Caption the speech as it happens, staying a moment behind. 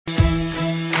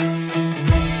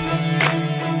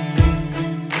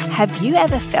Have you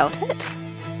ever felt it?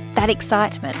 That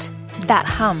excitement, that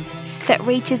hum that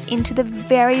reaches into the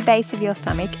very base of your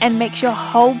stomach and makes your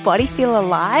whole body feel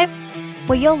alive?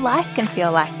 Well, your life can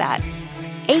feel like that.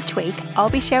 Each week, I'll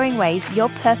be sharing ways your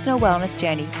personal wellness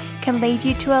journey can lead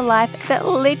you to a life that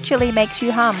literally makes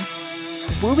you hum.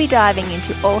 We'll be diving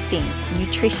into all things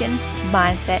nutrition,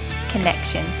 mindset,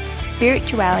 connection,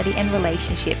 spirituality, and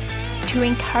relationships to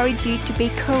encourage you to be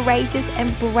courageous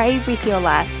and brave with your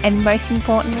life, and most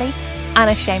importantly,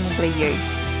 unashamedly you.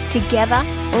 Together,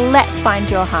 let's find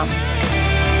your hum.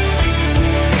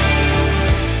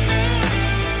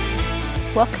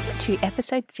 Welcome to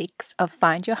episode 6 of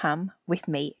Find Your Hum with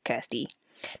me, Kirsty.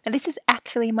 Now, this is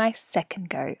actually my second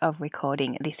go of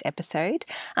recording this episode.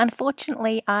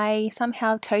 Unfortunately, I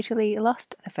somehow totally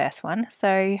lost the first one,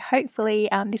 so hopefully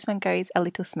this one goes a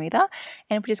little smoother,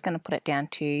 and we're just going to put it down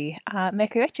to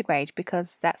Mercury retrograde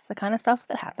because that's the kind of stuff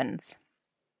that happens.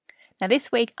 Now,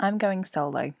 this week I'm going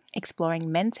solo,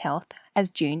 exploring men's health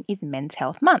as June is Men's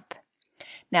Health Month.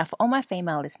 Now, for all my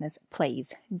female listeners,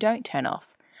 please don't turn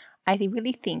off. I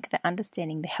really think that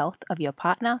understanding the health of your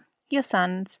partner, your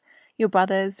sons, your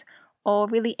brothers, or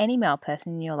really any male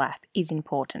person in your life is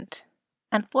important.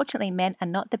 Unfortunately, men are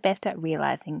not the best at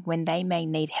realizing when they may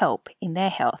need help in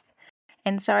their health.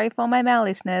 And sorry for my male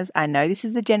listeners, I know this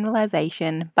is a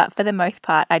generalization, but for the most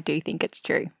part, I do think it's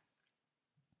true.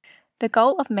 The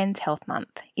goal of Men's Health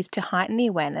Month is to heighten the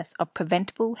awareness of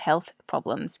preventable health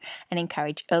problems and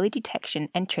encourage early detection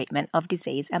and treatment of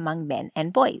disease among men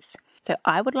and boys. So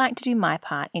I would like to do my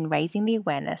part in raising the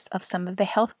awareness of some of the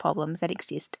health problems that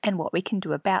exist and what we can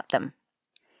do about them.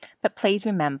 But please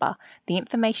remember, the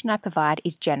information I provide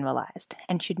is generalized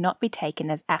and should not be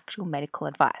taken as actual medical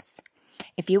advice.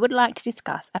 If you would like to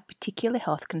discuss a particular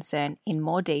health concern in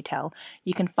more detail,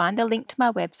 you can find the link to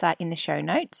my website in the show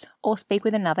notes or speak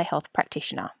with another health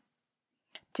practitioner.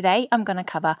 Today, I'm going to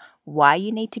cover why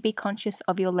you need to be conscious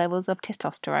of your levels of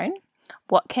testosterone,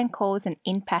 what can cause and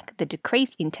impact the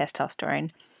decrease in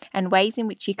testosterone, and ways in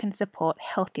which you can support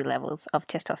healthy levels of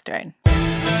testosterone.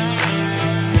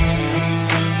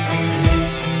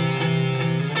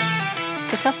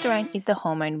 Testosterone is the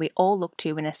hormone we all look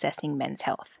to when assessing men's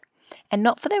health. And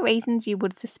not for the reasons you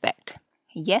would suspect.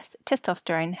 Yes,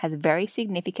 testosterone has very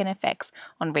significant effects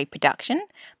on reproduction,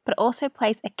 but also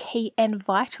plays a key and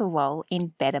vital role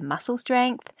in better muscle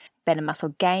strength, better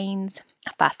muscle gains,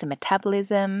 faster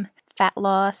metabolism, fat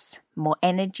loss, more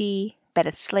energy,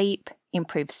 better sleep,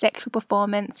 improved sexual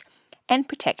performance, and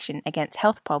protection against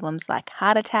health problems like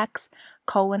heart attacks,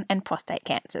 colon and prostate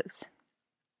cancers.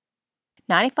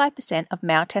 95% of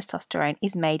male testosterone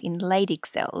is made in Leydig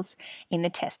cells in the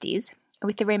testes,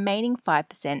 with the remaining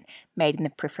 5% made in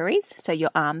the peripheries, so your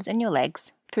arms and your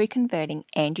legs, through converting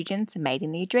androgens made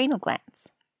in the adrenal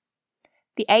glands.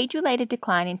 The age-related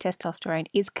decline in testosterone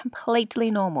is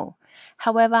completely normal,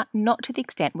 however, not to the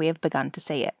extent we have begun to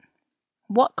see it.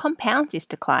 What compounds this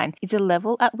decline is the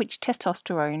level at which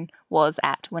testosterone was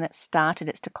at when it started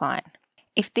its decline.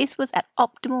 If this was at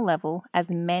optimal level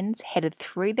as men's headed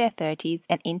through their 30s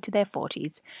and into their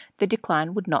 40s, the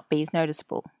decline would not be as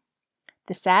noticeable.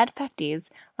 The sad fact is,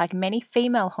 like many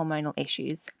female hormonal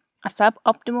issues, a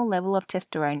suboptimal level of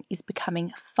testosterone is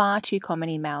becoming far too common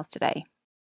in males today.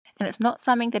 And it's not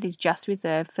something that is just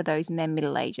reserved for those in their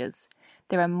middle ages.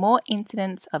 There are more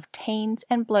incidents of teens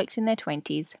and blokes in their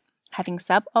 20s having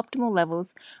suboptimal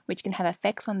levels which can have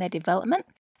effects on their development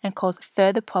and cause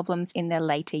further problems in their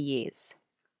later years.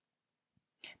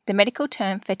 The medical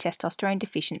term for testosterone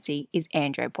deficiency is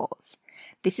andropause.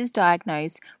 This is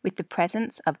diagnosed with the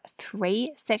presence of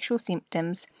 3 sexual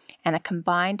symptoms and a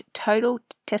combined total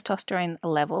testosterone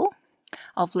level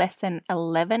of less than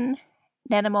 11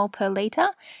 nanomole per litre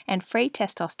and free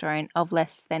testosterone of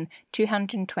less than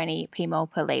 220 pmol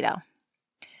per litre.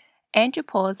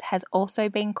 Andropause has also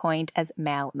been coined as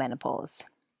male menopause.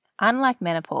 Unlike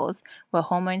menopause, where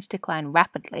hormones decline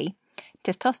rapidly,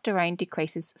 testosterone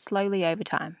decreases slowly over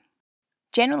time.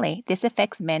 Generally, this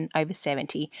affects men over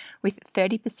 70, with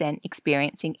 30%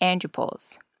 experiencing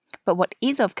andropause. But what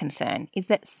is of concern is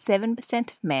that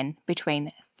 7% of men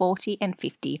between 40 and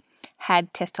 50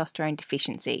 had testosterone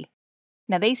deficiency.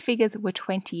 Now, these figures were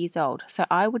 20 years old, so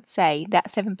I would say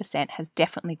that 7% has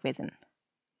definitely risen.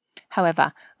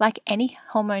 However, like any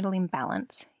hormonal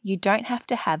imbalance, you don't have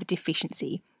to have a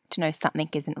deficiency to know something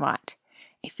isn't right.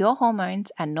 If your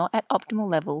hormones are not at optimal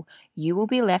level, you will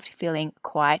be left feeling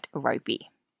quite ropey.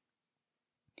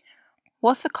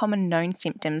 Whilst the common known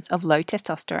symptoms of low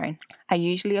testosterone are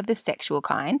usually of the sexual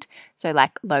kind, so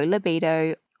like low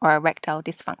libido or erectile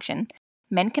dysfunction,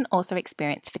 men can also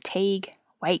experience fatigue,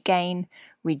 weight gain,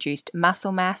 reduced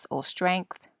muscle mass or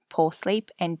strength, poor sleep,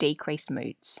 and decreased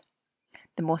moods.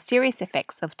 The more serious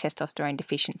effects of testosterone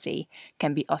deficiency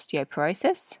can be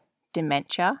osteoporosis,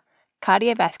 dementia,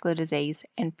 cardiovascular disease,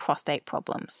 and prostate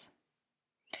problems.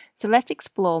 So let's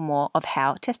explore more of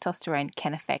how testosterone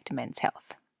can affect men's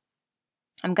health.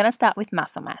 I'm going to start with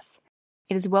muscle mass.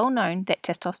 It is well known that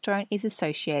testosterone is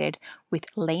associated with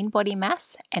lean body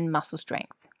mass and muscle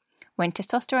strength. When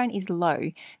testosterone is low,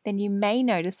 then you may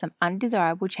notice some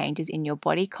undesirable changes in your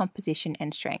body composition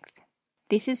and strength.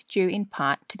 This is due in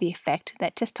part to the effect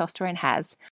that testosterone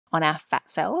has on our fat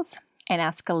cells and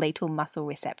our skeletal muscle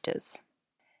receptors.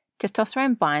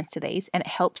 Testosterone binds to these and it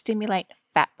helps stimulate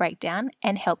fat breakdown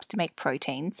and helps to make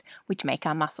proteins, which make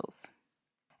our muscles.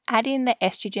 Add in the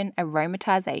estrogen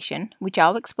aromatization, which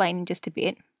I'll explain in just a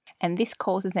bit, and this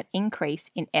causes an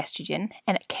increase in estrogen,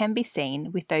 and it can be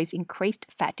seen with those increased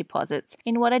fat deposits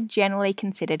in what are generally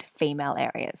considered female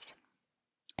areas.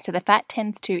 So the fat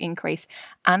tends to increase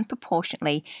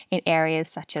unproportionately in areas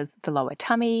such as the lower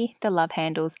tummy, the love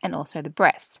handles, and also the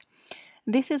breasts.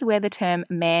 This is where the term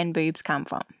man boobs come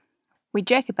from. We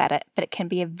joke about it, but it can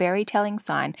be a very telling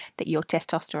sign that your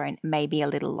testosterone may be a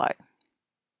little low.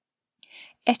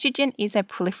 Estrogen is a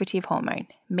proliferative hormone,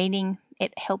 meaning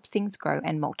it helps things grow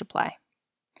and multiply.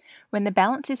 When the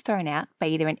balance is thrown out by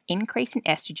either an increase in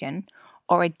estrogen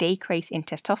or a decrease in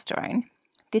testosterone,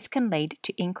 this can lead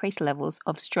to increased levels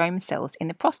of stroma cells in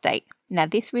the prostate. Now,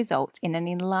 this results in an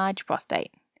enlarged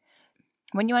prostate.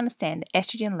 When you understand that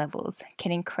estrogen levels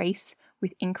can increase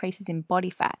with increases in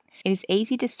body fat, it is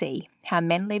easy to see how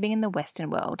men living in the Western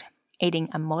world, eating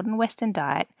a modern Western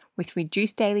diet with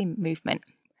reduced daily movement,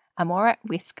 are more at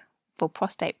risk for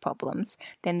prostate problems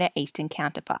than their Eastern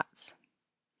counterparts.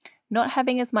 Not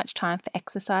having as much time for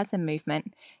exercise and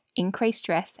movement, increased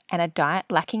stress, and a diet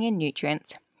lacking in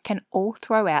nutrients can all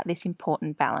throw out this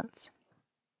important balance.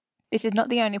 This is not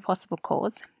the only possible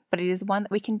cause, but it is one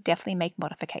that we can definitely make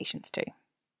modifications to.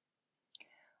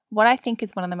 What I think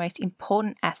is one of the most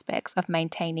important aspects of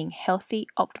maintaining healthy,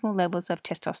 optimal levels of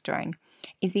testosterone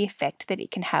is the effect that it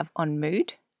can have on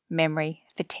mood, memory,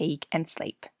 fatigue, and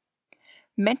sleep.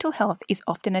 Mental health is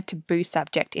often a taboo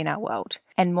subject in our world,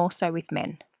 and more so with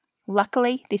men.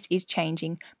 Luckily, this is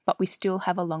changing, but we still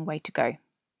have a long way to go.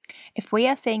 If we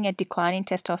are seeing a decline in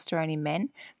testosterone in men,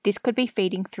 this could be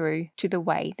feeding through to the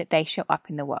way that they show up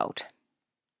in the world.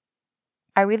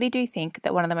 I really do think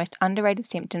that one of the most underrated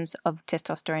symptoms of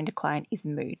testosterone decline is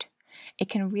mood. It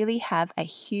can really have a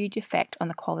huge effect on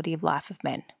the quality of life of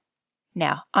men.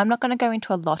 Now, I'm not going to go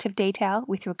into a lot of detail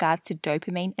with regards to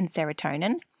dopamine and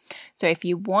serotonin, so if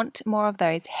you want more of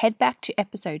those, head back to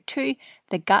episode 2,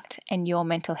 The Gut and Your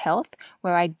Mental Health,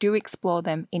 where I do explore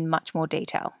them in much more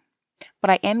detail. But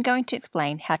I am going to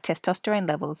explain how testosterone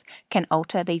levels can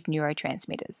alter these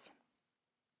neurotransmitters.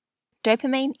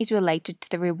 Dopamine is related to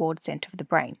the reward center of the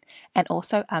brain and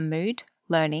also our mood,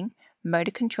 learning,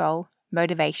 motor control,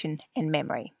 motivation, and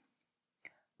memory.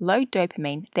 Low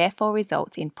dopamine therefore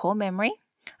results in poor memory,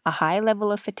 a high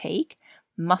level of fatigue,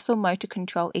 muscle motor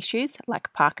control issues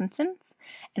like Parkinson's,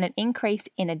 and an increase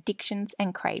in addictions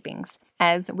and cravings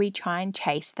as we try and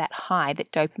chase that high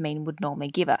that dopamine would normally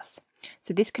give us.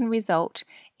 So this can result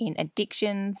in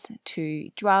addictions to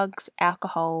drugs,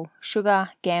 alcohol, sugar,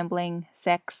 gambling,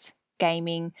 sex,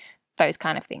 gaming, those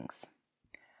kind of things.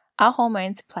 Our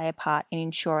hormones play a part in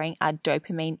ensuring our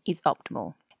dopamine is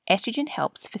optimal. Estrogen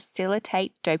helps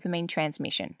facilitate dopamine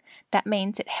transmission. That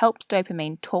means it helps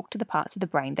dopamine talk to the parts of the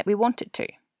brain that we want it to.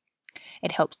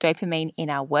 It helps dopamine in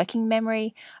our working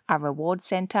memory, our reward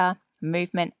center,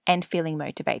 movement, and feeling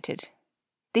motivated.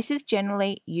 This is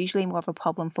usually more of a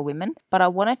problem for women, but I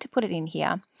wanted to put it in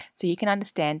here so you can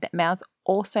understand that males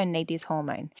also need this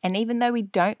hormone. And even though we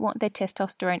don't want their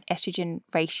testosterone-estrogen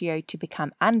ratio to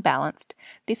become unbalanced,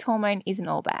 this hormone isn't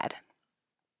all bad.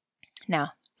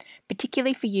 Now,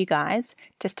 particularly for you guys,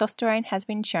 testosterone has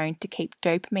been shown to keep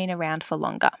dopamine around for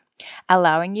longer,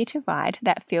 allowing you to ride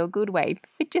that feel-good wave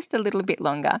for just a little bit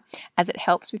longer as it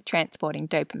helps with transporting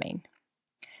dopamine.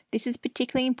 This is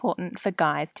particularly important for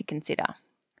guys to consider.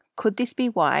 Could this be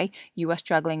why you are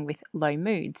struggling with low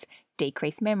moods,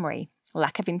 decreased memory,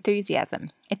 lack of enthusiasm?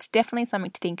 It's definitely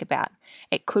something to think about.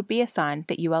 It could be a sign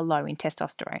that you are low in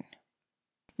testosterone.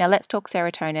 Now let's talk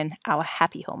serotonin, our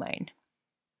happy hormone.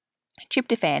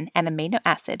 Tryptophan, an amino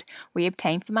acid we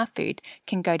obtain from our food,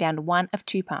 can go down one of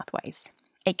two pathways.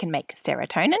 It can make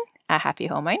serotonin, our happy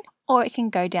hormone, or it can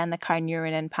go down the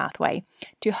kynurenine pathway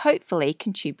to hopefully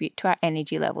contribute to our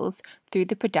energy levels through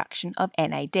the production of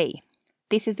NAD.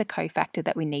 This is a cofactor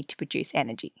that we need to produce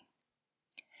energy.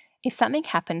 If something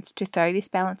happens to throw this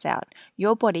balance out,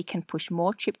 your body can push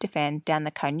more tryptophan down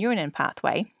the kynurenine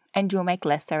pathway and you'll make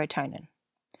less serotonin.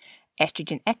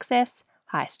 Estrogen excess,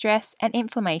 high stress, and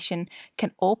inflammation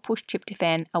can all push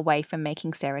tryptophan away from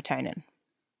making serotonin.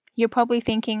 You're probably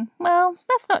thinking, well,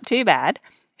 that's not too bad.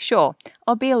 Sure,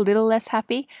 I'll be a little less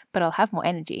happy, but I'll have more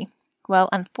energy. Well,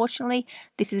 unfortunately,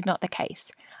 this is not the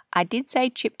case. I did say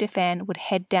tryptophan would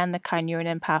head down the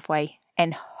kynurenine pathway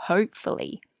and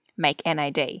hopefully make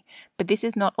NAD, but this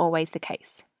is not always the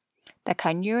case. The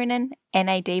kynurenine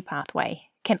NAD pathway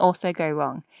can also go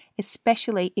wrong,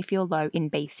 especially if you're low in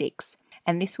B6,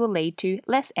 and this will lead to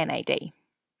less NAD.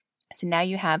 So now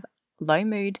you have low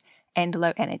mood and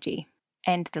low energy,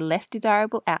 and the less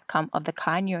desirable outcome of the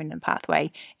kynurenine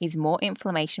pathway is more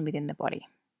inflammation within the body.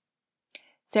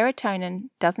 Serotonin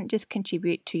doesn't just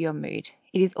contribute to your mood,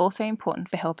 it is also important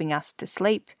for helping us to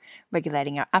sleep,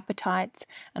 regulating our appetites,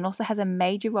 and also has a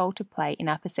major role to play in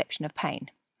our perception of pain.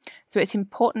 So it's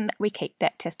important that we keep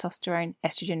that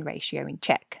testosterone-estrogen ratio in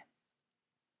check.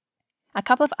 A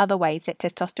couple of other ways that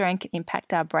testosterone can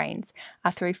impact our brains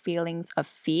are through feelings of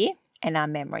fear and our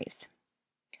memories.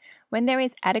 When there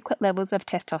is adequate levels of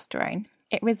testosterone,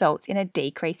 it results in a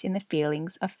decrease in the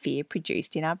feelings of fear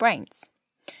produced in our brains.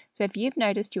 So if you've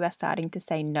noticed you are starting to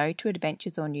say no to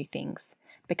adventures or new things,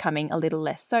 becoming a little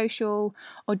less social,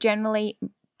 or generally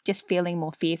just feeling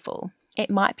more fearful, it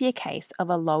might be a case of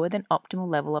a lower than optimal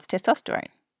level of testosterone.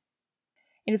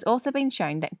 It has also been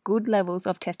shown that good levels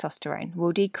of testosterone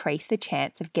will decrease the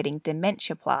chance of getting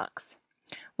dementia plaques.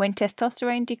 When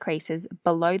testosterone decreases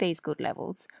below these good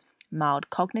levels, mild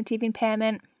cognitive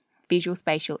impairment, visual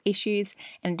spatial issues,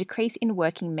 and a decrease in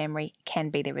working memory can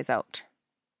be the result.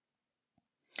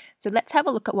 So let's have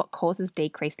a look at what causes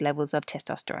decreased levels of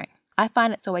testosterone. I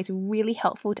find it's always really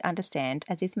helpful to understand,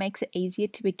 as this makes it easier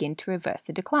to begin to reverse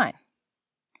the decline.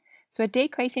 So a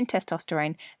decrease in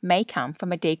testosterone may come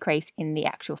from a decrease in the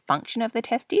actual function of the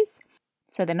testes,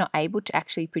 so they're not able to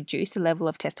actually produce the level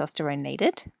of testosterone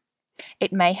needed.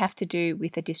 It may have to do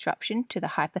with a disruption to the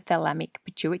hypothalamic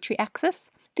pituitary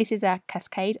axis. This is a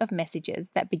cascade of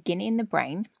messages that begin in the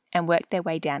brain and work their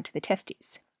way down to the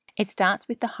testes. It starts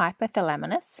with the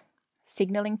hypothalamus,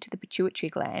 signaling to the pituitary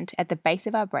gland at the base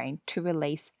of our brain to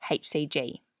release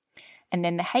HCG. And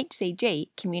then the HCG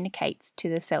communicates to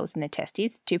the cells in the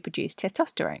testes to produce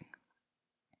testosterone.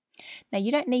 Now,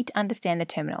 you don't need to understand the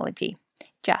terminology,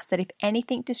 just that if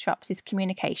anything disrupts this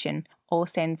communication or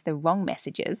sends the wrong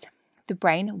messages, the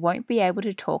brain won't be able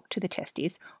to talk to the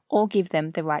testes or give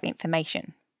them the right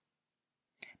information.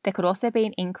 There could also be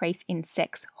an increase in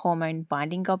sex hormone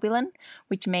binding globulin,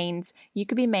 which means you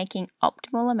could be making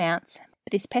optimal amounts,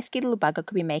 but this pesky little bugger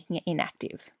could be making it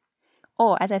inactive.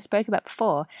 Or, as I spoke about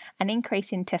before, an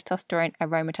increase in testosterone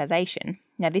aromatization.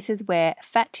 Now, this is where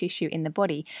fat tissue in the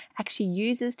body actually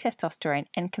uses testosterone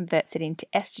and converts it into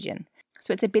estrogen.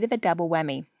 So it's a bit of a double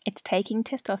whammy. It's taking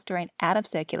testosterone out of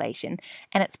circulation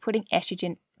and it's putting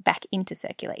estrogen back into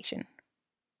circulation.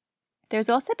 There's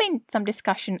also been some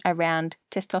discussion around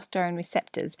testosterone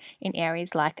receptors in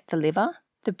areas like the liver,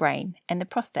 the brain, and the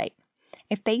prostate.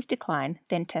 If these decline,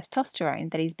 then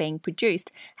testosterone that is being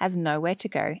produced has nowhere to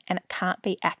go and it can't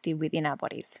be active within our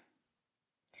bodies.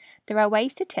 There are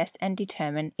ways to test and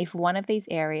determine if one of these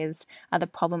areas are the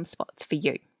problem spots for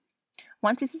you.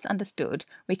 Once this is understood,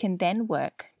 we can then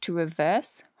work to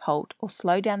reverse, halt, or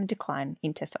slow down the decline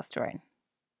in testosterone.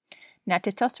 Now,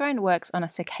 testosterone works on a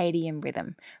circadian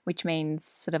rhythm, which means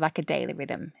sort of like a daily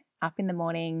rhythm, up in the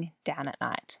morning, down at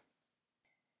night.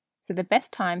 So the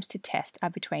best times to test are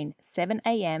between 7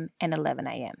 a.m. and 11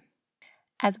 a.m.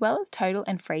 As well as total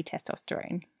and free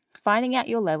testosterone, finding out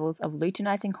your levels of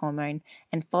luteinizing hormone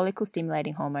and follicle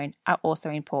stimulating hormone are also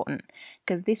important,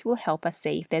 because this will help us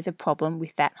see if there's a problem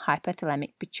with that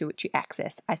hypothalamic pituitary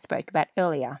axis I spoke about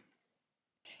earlier.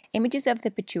 Images of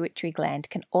the pituitary gland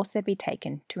can also be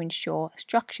taken to ensure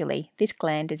structurally this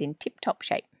gland is in tip-top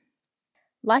shape.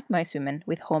 Like most women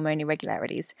with hormone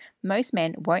irregularities, most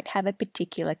men won't have a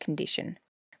particular condition,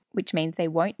 which means they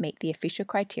won't meet the official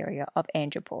criteria of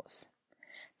andropause.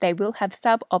 They will have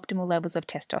suboptimal levels of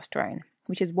testosterone,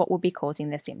 which is what will be causing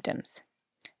their symptoms.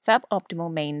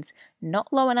 Suboptimal means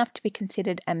not low enough to be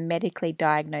considered a medically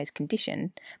diagnosed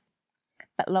condition,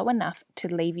 but low enough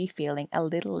to leave you feeling a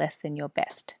little less than your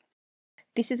best.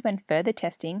 This is when further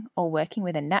testing or working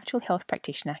with a natural health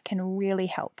practitioner can really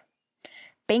help.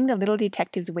 Being the little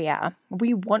detectives we are,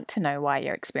 we want to know why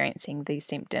you're experiencing these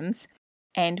symptoms,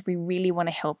 and we really want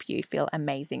to help you feel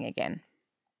amazing again.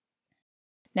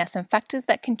 Now, some factors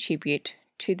that contribute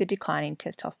to the decline in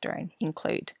testosterone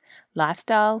include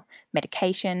lifestyle,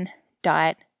 medication,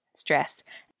 diet, stress,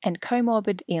 and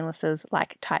comorbid illnesses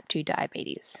like type 2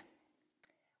 diabetes.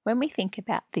 When we think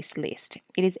about this list,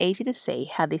 it is easy to see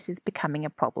how this is becoming a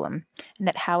problem and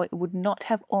that how it would not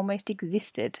have almost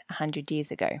existed 100 years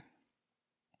ago.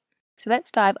 So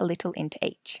let's dive a little into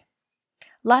each.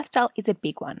 Lifestyle is a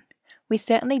big one. We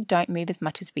certainly don't move as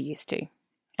much as we used to,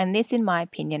 and this, in my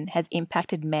opinion, has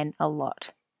impacted men a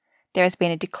lot. There has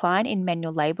been a decline in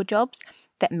manual labour jobs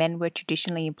that men were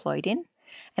traditionally employed in,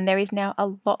 and there is now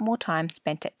a lot more time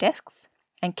spent at desks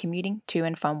and commuting to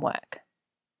and from work.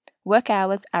 Work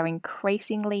hours are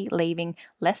increasingly leaving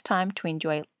less time to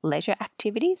enjoy leisure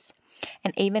activities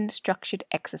and even structured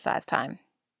exercise time.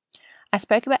 I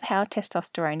spoke about how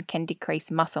testosterone can decrease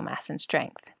muscle mass and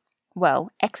strength.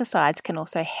 Well, exercise can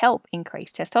also help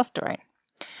increase testosterone.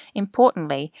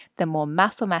 Importantly, the more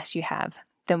muscle mass you have,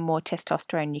 the more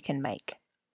testosterone you can make.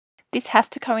 This has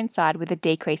to coincide with a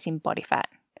decrease in body fat.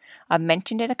 I've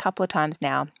mentioned it a couple of times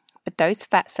now, but those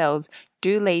fat cells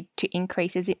do lead to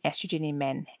increases in estrogen in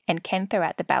men and can throw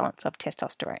out the balance of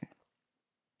testosterone.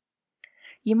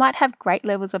 You might have great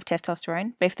levels of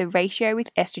testosterone, but if the ratio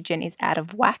with estrogen is out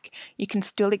of whack, you can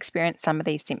still experience some of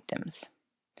these symptoms.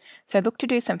 So look to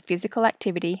do some physical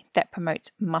activity that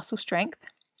promotes muscle strength,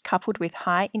 coupled with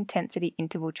high intensity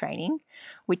interval training,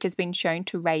 which has been shown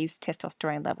to raise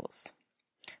testosterone levels.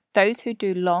 Those who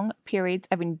do long periods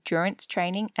of endurance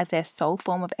training as their sole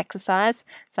form of exercise,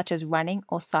 such as running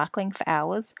or cycling for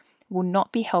hours, will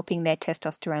not be helping their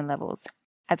testosterone levels,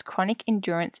 as chronic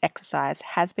endurance exercise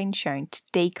has been shown to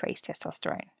decrease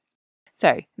testosterone.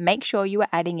 So make sure you are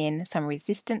adding in some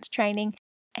resistance training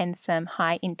and some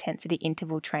high intensity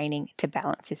interval training to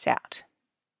balance this out.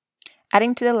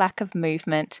 Adding to the lack of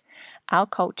movement, our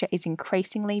culture is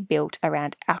increasingly built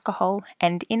around alcohol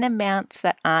and in amounts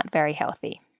that aren't very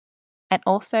healthy. And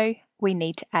also, we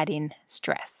need to add in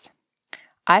stress.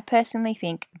 I personally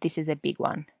think this is a big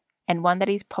one, and one that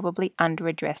is probably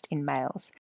under-addressed in males,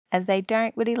 as they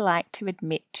don't really like to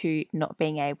admit to not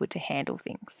being able to handle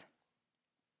things.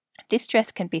 This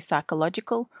stress can be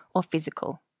psychological or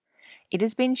physical. It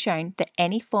has been shown that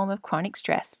any form of chronic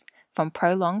stress, from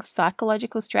prolonged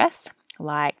psychological stress,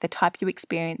 like the type you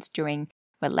experience during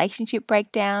relationship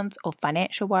breakdowns or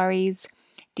financial worries,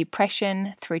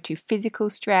 depression, through to physical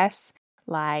stress,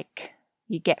 like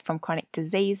you get from chronic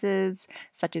diseases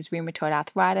such as rheumatoid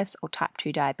arthritis or type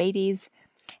 2 diabetes,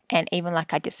 and even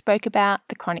like I just spoke about,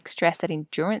 the chronic stress that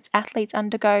endurance athletes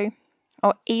undergo,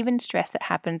 or even stress that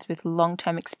happens with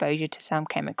long-term exposure to some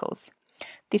chemicals.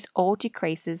 This all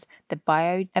decreases the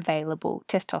bioavailable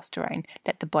testosterone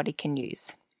that the body can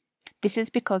use. This is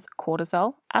because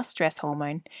cortisol, our stress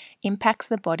hormone, impacts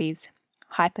the body's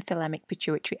hypothalamic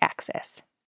pituitary axis,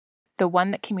 the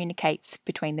one that communicates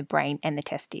between the brain and the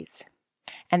testes.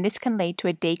 And this can lead to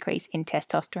a decrease in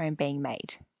testosterone being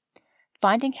made.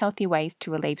 Finding healthy ways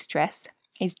to relieve stress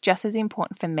is just as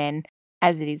important for men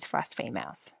as it is for us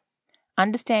females.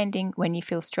 Understanding when you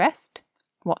feel stressed,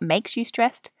 what makes you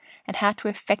stressed, and how to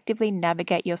effectively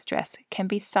navigate your stress can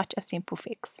be such a simple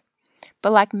fix.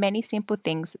 But like many simple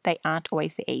things, they aren't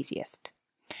always the easiest.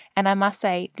 And I must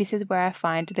say, this is where I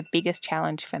find the biggest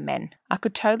challenge for men. I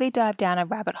could totally dive down a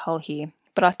rabbit hole here,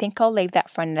 but I think I'll leave that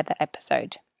for another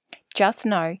episode. Just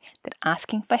know that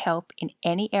asking for help in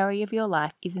any area of your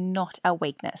life is not a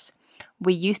weakness.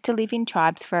 We used to live in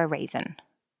tribes for a reason,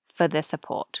 for the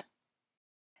support.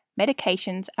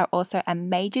 Medications are also a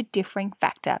major differing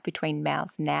factor between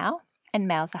males now and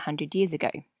males 100 years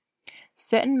ago.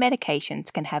 Certain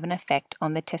medications can have an effect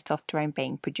on the testosterone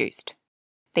being produced.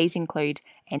 These include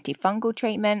antifungal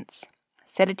treatments,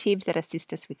 sedatives that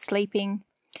assist us with sleeping,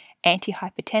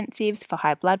 antihypertensives for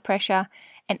high blood pressure,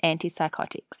 and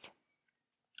antipsychotics.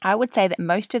 I would say that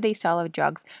most of these style of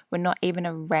drugs were not even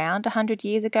around 100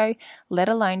 years ago, let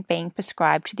alone being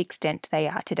prescribed to the extent they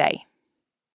are today.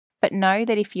 But know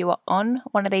that if you are on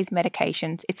one of these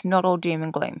medications, it's not all doom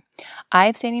and gloom. I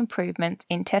have seen improvements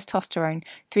in testosterone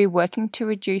through working to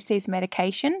reduce these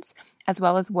medications, as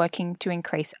well as working to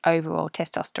increase overall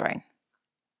testosterone.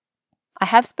 I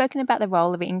have spoken about the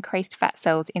role of increased fat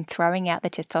cells in throwing out the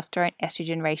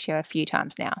testosterone-estrogen ratio a few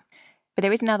times now, but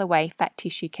there is another way fat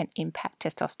tissue can impact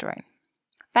testosterone.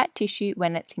 Fat tissue,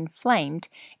 when it's inflamed,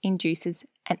 induces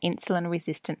an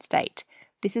insulin-resistant state.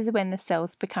 This is when the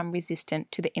cells become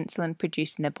resistant to the insulin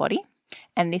produced in the body,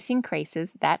 and this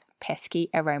increases that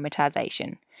pesky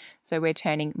aromatization. So we're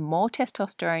turning more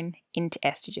testosterone into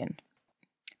estrogen.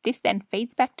 This then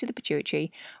feeds back to the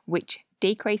pituitary, which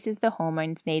decreases the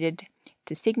hormones needed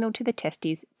to signal to the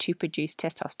testes to produce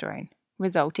testosterone,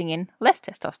 resulting in less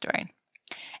testosterone.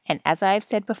 And as I have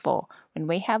said before, when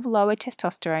we have lower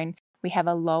testosterone, we have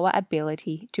a lower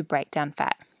ability to break down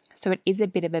fat. So it is a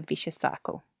bit of a vicious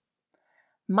cycle.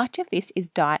 Much of this is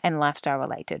diet and lifestyle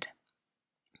related.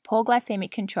 Poor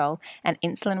glycemic control and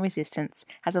insulin resistance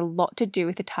has a lot to do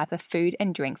with the type of food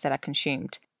and drinks that are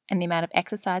consumed and the amount of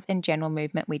exercise and general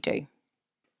movement we do.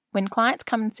 When clients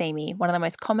come and see me, one of the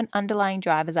most common underlying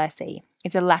drivers I see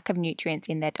is a lack of nutrients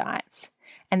in their diets,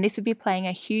 and this would be playing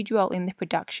a huge role in the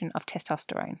production of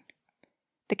testosterone.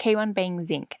 The key one being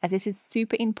zinc, as this is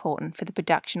super important for the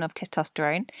production of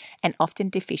testosterone and often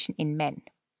deficient in men.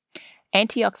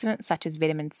 Antioxidants such as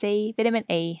vitamin C, vitamin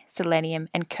E, selenium,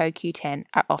 and CoQ10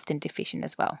 are often deficient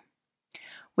as well.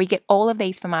 We get all of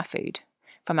these from our food,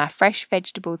 from our fresh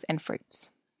vegetables and fruits.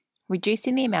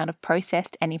 Reducing the amount of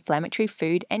processed and inflammatory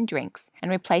food and drinks and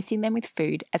replacing them with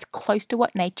food as close to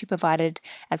what nature provided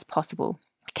as possible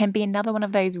can be another one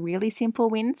of those really simple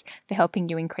wins for helping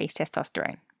you increase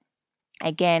testosterone.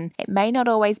 Again, it may not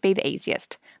always be the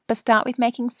easiest, but start with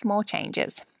making small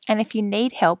changes. And if you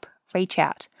need help, reach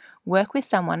out. Work with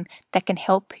someone that can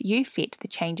help you fit the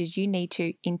changes you need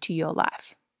to into your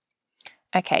life.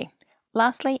 Okay,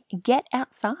 lastly, get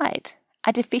outside.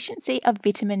 A deficiency of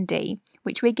vitamin D,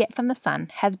 which we get from the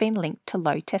sun, has been linked to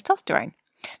low testosterone.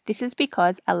 This is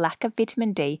because a lack of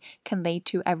vitamin D can lead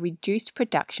to a reduced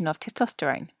production of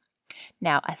testosterone.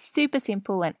 Now, a super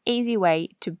simple and easy way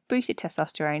to boost your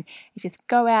testosterone is just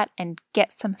go out and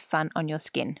get some sun on your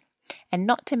skin, and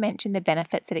not to mention the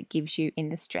benefits that it gives you in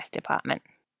the stress department.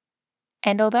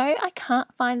 And although I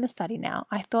can't find the study now,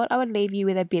 I thought I would leave you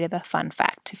with a bit of a fun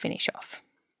fact to finish off.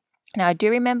 Now, I do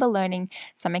remember learning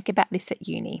something about this at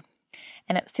uni,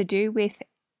 and it's to do with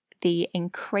the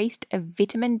increased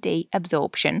vitamin D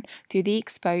absorption through the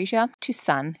exposure to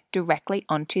sun directly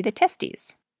onto the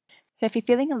testes. So if you're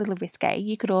feeling a little risque,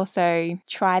 you could also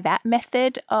try that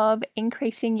method of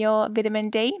increasing your vitamin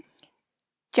D.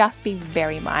 Just be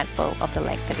very mindful of the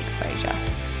length of exposure.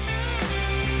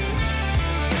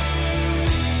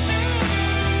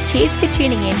 Cheers for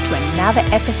tuning in to another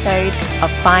episode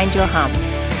of Find Your Hum.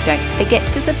 Don't forget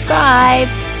to subscribe.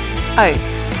 Oh,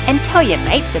 and tell your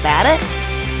mates about it.